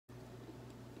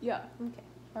Yeah. Okay.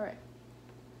 All right.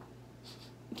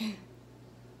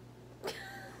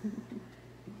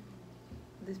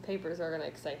 These papers are gonna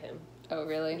excite him. Oh,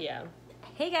 really? Yeah.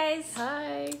 Hey guys.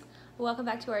 Hi. Welcome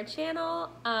back to our channel.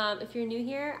 If you're new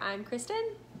here, I'm Kristen.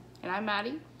 And I'm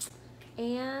Maddie.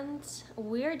 And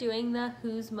we're doing the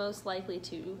Who's Most Likely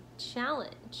to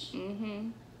challenge.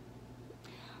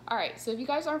 All right, so if you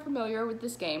guys aren't familiar with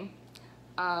this game,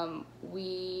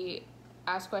 we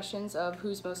ask questions of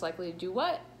who's most likely to do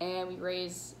what, and we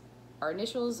raise our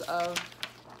initials of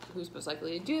who's most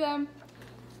likely to do them.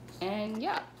 And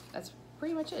yeah, that's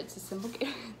pretty much it. It's a simple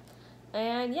game.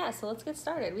 And yeah, so let's get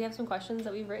started. We have some questions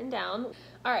that we've written down.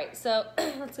 All right, so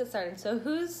let's get started. So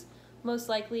who's most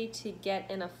likely to get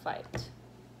in a fight?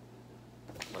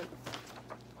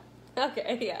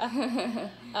 Okay,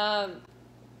 yeah.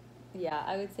 Yeah,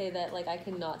 I would say that, like, I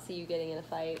could not see you getting in a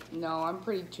fight. No, I'm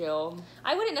pretty chill.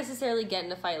 I wouldn't necessarily get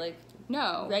in a fight, like,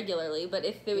 No. regularly, but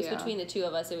if it was Yeah. between the two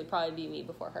of us, it would probably be me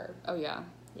before her. Oh, yeah.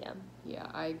 Yeah. Yeah,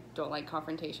 I don't like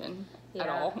confrontation Yeah, at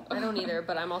all. I don't either,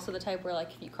 but I'm also the type where,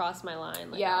 like, if you cross my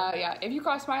line, like... Yeah, yeah. If you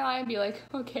cross my line, be like,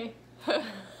 okay.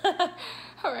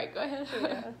 All right, go ahead.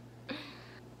 Yeah.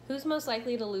 Who's most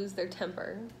likely to lose their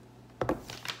temper?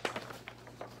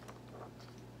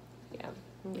 Yeah.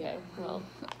 Okay. Well,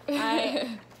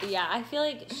 I feel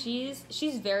like she's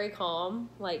very calm,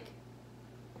 like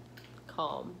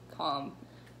calm. Calm.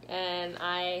 And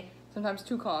Sometimes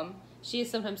too calm. she is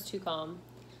sometimes too calm.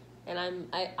 And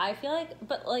I feel like,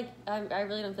 but like I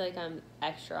really don't feel like I'm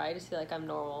extra. I just feel like I'm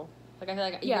normal. Like I feel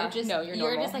like Yeah, you're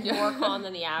normal. just like more calm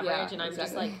than the average, Yeah, and I'm just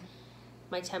exactly. like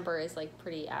my temper is like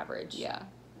pretty average. Yeah.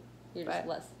 You're just but-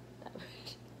 less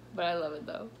average. But I love it,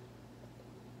 though.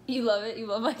 You love it. You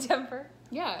love my temper.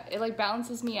 Yeah, it, like,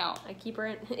 balances me out. I keep her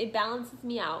in. It balances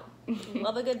me out.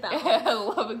 Love a good balance. I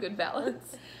love a good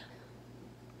balance.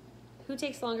 Who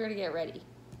takes longer to get ready?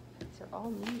 These are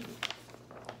all me.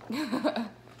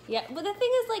 Yeah, but the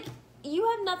thing is, like, you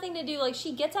have nothing to do. Like,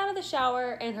 she gets out of the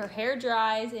shower and her hair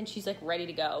dries and she's like ready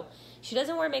to go. She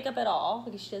doesn't wear makeup at all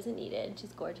because she doesn't need it.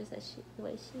 She's gorgeous as the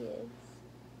way she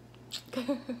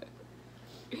is.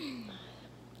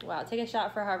 Wow, take a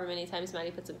shot for however many times Maddie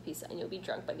puts up a pizza and you'll be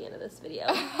drunk by the end of this video.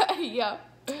 Yeah.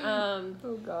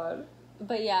 Oh, God.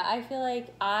 But yeah, I feel like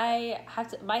I have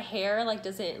to, my hair like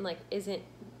isn't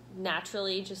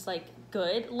naturally just like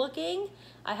good looking.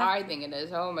 I think it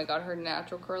is. Oh, my God, her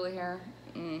natural curly hair.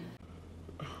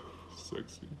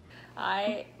 Sexy.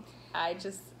 I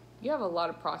just, You have a lot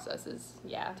of processes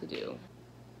yeah. to do.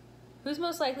 Who's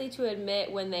most likely to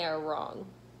admit when they are wrong?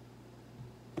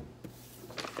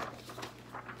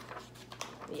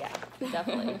 Yeah,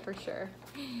 definitely, for sure.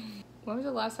 When was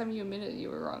the last time you admitted you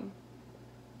were wrong?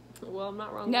 Well, I'm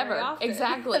not wrong. Never. Very often.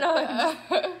 Exactly. No,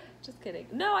 I'm just kidding.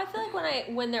 No, I feel like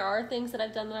when there are things that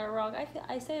I've done that are wrong,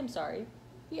 I say I'm sorry.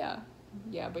 Yeah.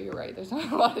 Yeah, but you're right. There's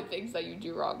not a lot of things that you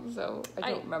do wrong, so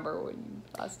I don't remember when you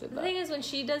last did The that. thing is, when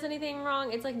she does anything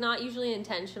wrong, it's like not usually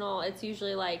intentional. It's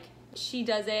usually like she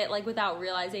does it like without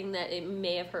realizing that it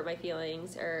may have hurt my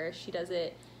feelings, or she does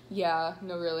it. Yeah,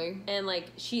 no, really. And like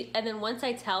and then once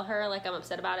I tell her like I'm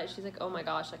upset about it, she's like, "Oh my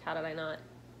gosh, like how did I not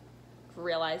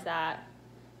realize that?"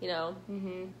 You know?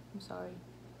 I'm sorry.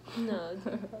 No,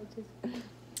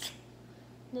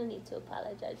 no need to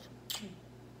apologize.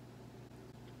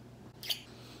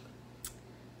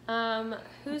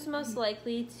 Who's most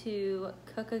likely to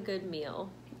cook a good meal?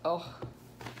 Oh.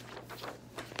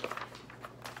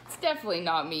 It's definitely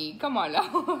not me. Come on now.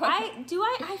 I feel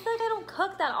like I don't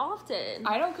cook that often.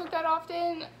 I don't cook that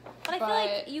often. But I feel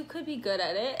like you could be good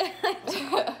at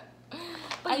it.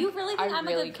 But you really think I'm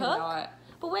really a good cook? cannot.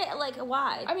 But wait, like,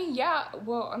 why? I mean, yeah.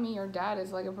 Well, I mean, your dad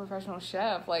is like a professional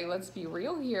chef. Like, let's be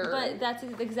real here. But that's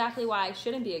exactly why I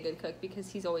shouldn't be a good cook,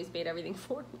 because he's always made everything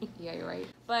for me. Yeah, you're right.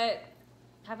 But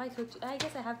have I cooked? I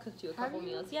guess I have cooked you a couple Have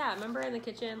you? meals. Yeah, remember in the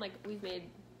kitchen, like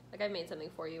I made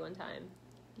something for you one time,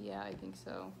 Yeah, I think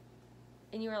so.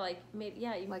 and you were like,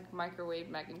 you Like microwave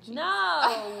mac and cheese.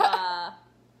 no.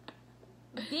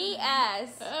 BS.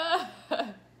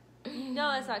 No,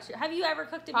 that's not true. Have you ever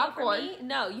cooked a meal for Popcorn. me?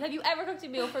 No. Have you ever cooked a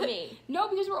meal for me? No,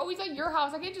 because we're always at your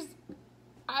house. I can't just.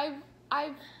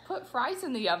 I put fries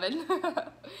in the oven.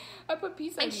 I put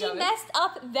pizza in And the she oven. messed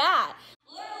up that.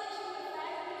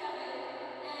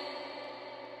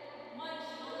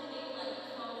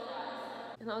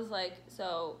 And I was like,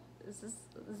 so is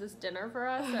this dinner for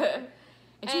us? Or?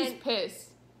 And she was pissed.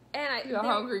 And You're a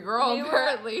hungry girl,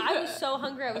 apparently. I was so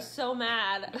hungry. I was so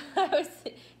mad.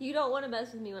 You don't want to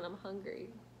mess with me when I'm hungry.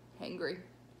 Hangry.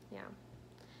 Yeah.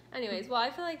 Anyways, well, I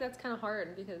feel like that's kind of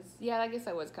hard because Yeah, I guess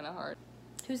that was kind of hard.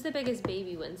 who's the biggest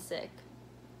baby when sick?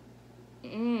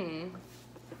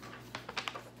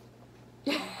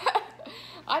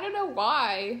 I don't know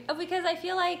why. Because I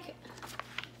feel like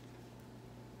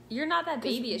you're not that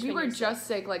babyish. We when were you're just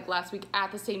sick like last week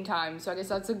at the same time, so I guess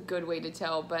that's a good way to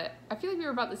tell. But I feel like we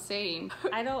were about the same.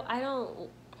 I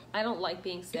don't like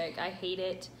being sick. I hate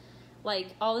it.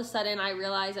 Like, all of a sudden, I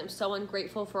realize I'm so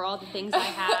ungrateful for all the things I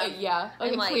have. Yeah,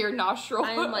 like I'm a clear nostril.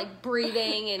 I'm like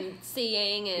breathing and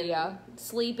seeing and Yeah.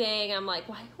 sleeping. I'm like,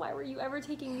 why were you ever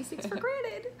taking these things for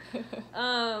granted?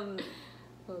 Oh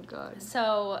god.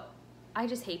 So I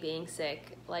just hate being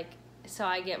sick. Like, so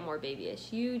I get more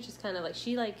babyish. You just kind of like,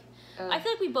 I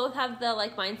feel like we both have the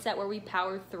like mindset where we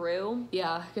power through.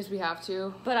 Yeah, because we have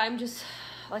to. But I'm just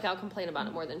like, I'll complain about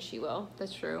it more than she will.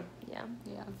 That's true. Yeah.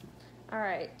 Yeah. All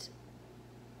right.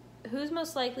 Who's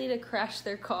most likely to crash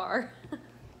their car?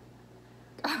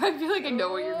 I feel like I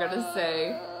know what you're gonna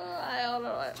say. I don't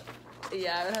know what.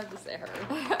 Yeah, I would have to say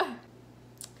her.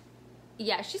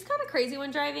 Yeah, she's kind of crazy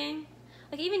when driving.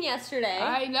 Like, even yesterday.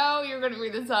 I know you're gonna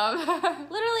bring this up.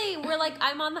 Literally, we're like,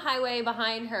 I'm on the highway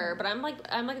behind her, but I'm like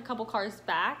a couple cars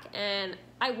back, and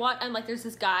I'm like, there's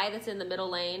this guy that's in the middle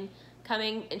lane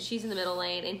coming, and she's in the middle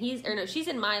lane, and she's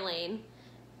in my lane.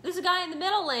 There's a guy in the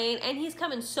middle lane, and he's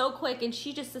coming so quick, and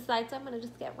she just decides, I'm gonna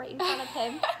just get right in front of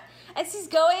him. And she's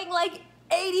going like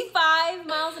 85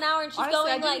 miles an hour, and she's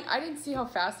Honestly, going I didn't see how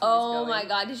fast he was going. Oh my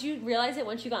god, did you realize it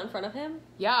once you got in front of him?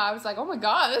 Yeah, I was like, oh my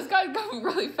god, this guy's going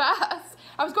really fast.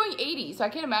 I was going 80, so I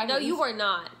can't imagine. No, you were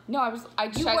not. No, I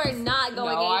checked. You were not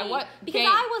going 80. Because babe,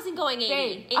 I wasn't going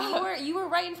 80. babe. And you were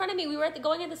right in front of me. We were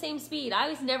going at the same speed. I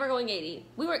was never going 80.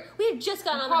 We had just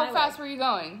gotten on the highway. How fast were you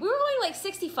going? We were going like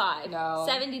 65. No.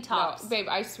 70 tops. No, babe,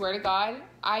 I swear to God,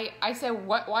 I said,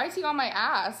 why is he on my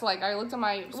ass? Like, I looked at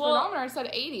my speedometer, I said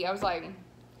 80. I was like...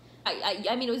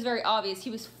 I mean, it was very obvious.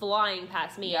 He was flying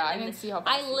past me. Yeah, I didn't see how fast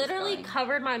I he was literally going.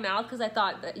 covered my mouth because I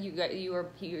thought that you were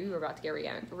about to get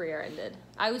rear-ended.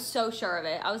 I was so sure of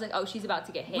it. I was like, oh, she's about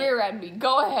to get hit. Rear-end me.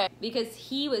 Go ahead. Because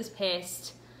he was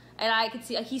pissed. And I could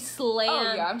see, he slammed.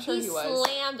 Oh, yeah, I'm sure he was.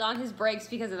 Slammed on his brakes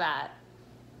because of that.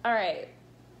 All right.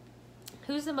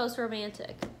 Who's the most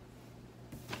romantic?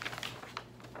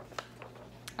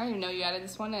 I didn't even know you added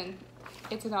this one in.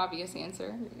 It's an obvious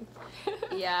answer.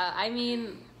 Yeah, I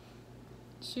mean...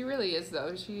 She really is,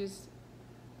 though. She's,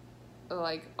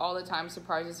 like, all the time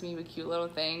surprises me with cute little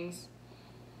things.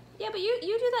 Yeah, but you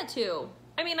do that, too.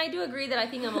 I mean, I do agree that I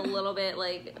think I'm a little bit,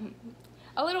 like...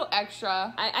 A little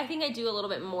extra. I think I do a little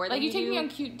bit more than you do. take me on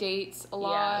cute dates a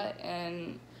lot,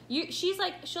 and... She's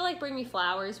like, she'll, like, bring me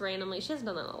flowers randomly. She hasn't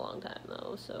done that in a long time,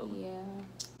 though, so...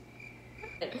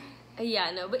 Yeah.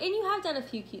 Yeah, no, and you have done a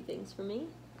few cute things for me.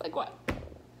 Like what?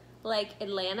 Like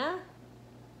Atlanta.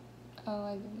 Oh,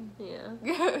 I didn't.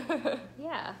 Yeah.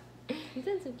 Yeah. You've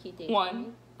done some cute things.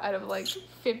 One out of like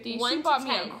 50. 1 She to bought me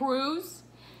 10. a cruise.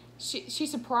 She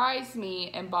surprised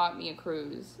me and bought me a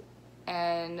cruise.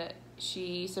 And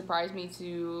she surprised me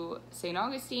to St.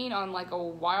 Augustine on like a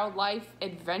wildlife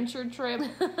adventure trip.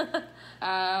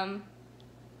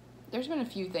 There's been a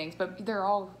few things, but they're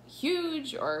all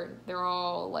huge or they're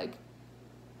all like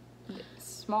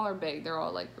small or big. They're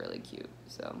all like really cute.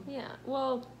 So yeah.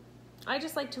 Well, I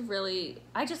just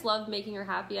love making her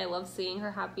happy. I love seeing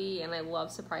her happy, and I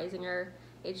love surprising her.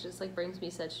 It just like brings me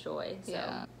such joy. So.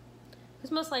 Yeah.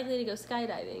 Who's most likely to go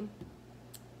skydiving?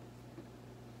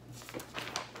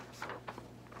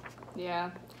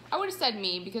 Yeah. I would have said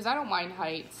me because I don't mind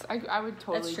heights. I would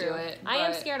totally That's true. do it. I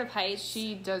am but scared of heights.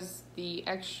 She does the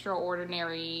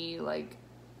extraordinary, like,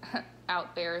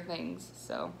 out there things,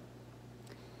 so.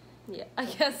 Yeah, I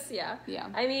guess, yeah. Yeah.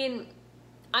 I mean,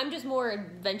 I'm just more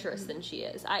adventurous than she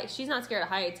is. She's not scared of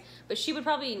heights, but she would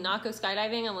probably not go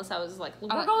skydiving unless I was like, we're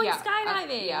going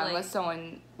skydiving. Yeah, like, unless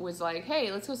someone was like, hey,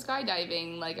 let's go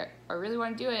skydiving. Like, I really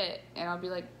want to do it. And I'll be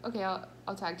like, okay,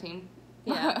 I'll tag team.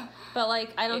 Yeah, but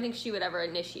like, I don't think she would ever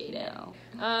initiate it.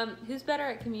 No. Who's better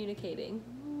at communicating?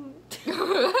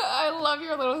 I love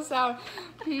your little sound.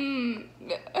 Yeah,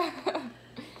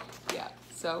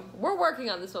 so. We're working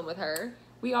on this one with her.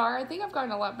 We are. I think I've gotten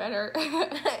a lot better.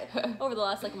 Over the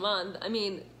last, like, month. I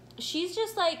mean, she's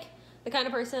just, like, the kind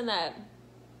of person that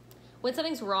when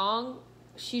something's wrong,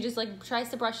 she just, like, tries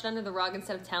to brush it under the rug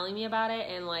instead of telling me about it.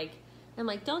 And, like, I'm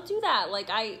like, don't do that.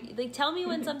 Like, tell me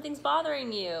when something's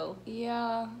bothering you.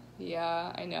 Yeah,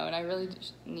 I know. And I really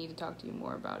just need to talk to you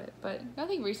more about it. But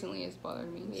nothing recently has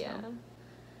bothered me. Yeah.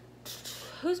 So.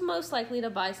 Who's most likely to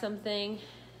buy something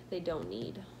they don't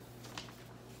need?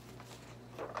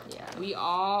 Yeah. We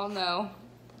all know.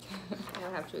 I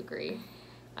don't have to agree.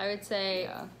 I would say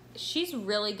she's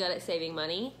really good at saving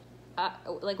money.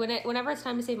 Like, whenever it's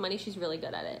time to save money, she's really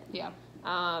good at it. Yeah.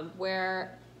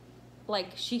 Where, like,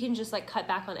 she can just, like, cut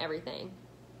back on everything.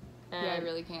 And Yeah, I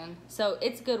really can. So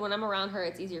it's good when I'm around her.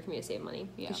 It's easier for me to save money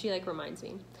Yeah. because she like reminds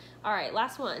me. All right,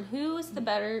 last one. Who's the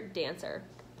better dancer?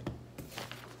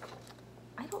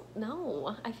 I don't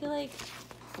know. I feel like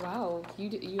Wow, you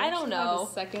I don't actually had know.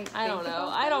 a second. I don't think know.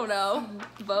 about I don't this?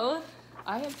 know. Both.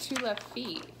 I have 2 left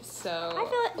feet, so I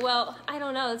feel like, well, I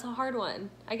don't know. It's a hard one.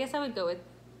 I guess I would go with.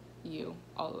 you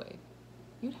all the way.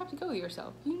 You'd have to go with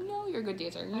yourself. You know you're a good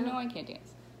dancer. You I know don't- I can't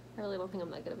dance. I really don't think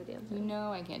I'm that good of a dancer. You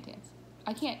know I can't dance.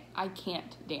 I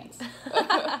can't dance.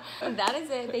 That is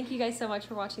it. Thank you guys so much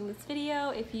for watching this video.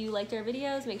 If you liked our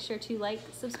videos, make sure to like,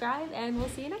 subscribe, and we'll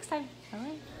see you next time. All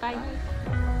right. Bye.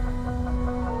 Bye.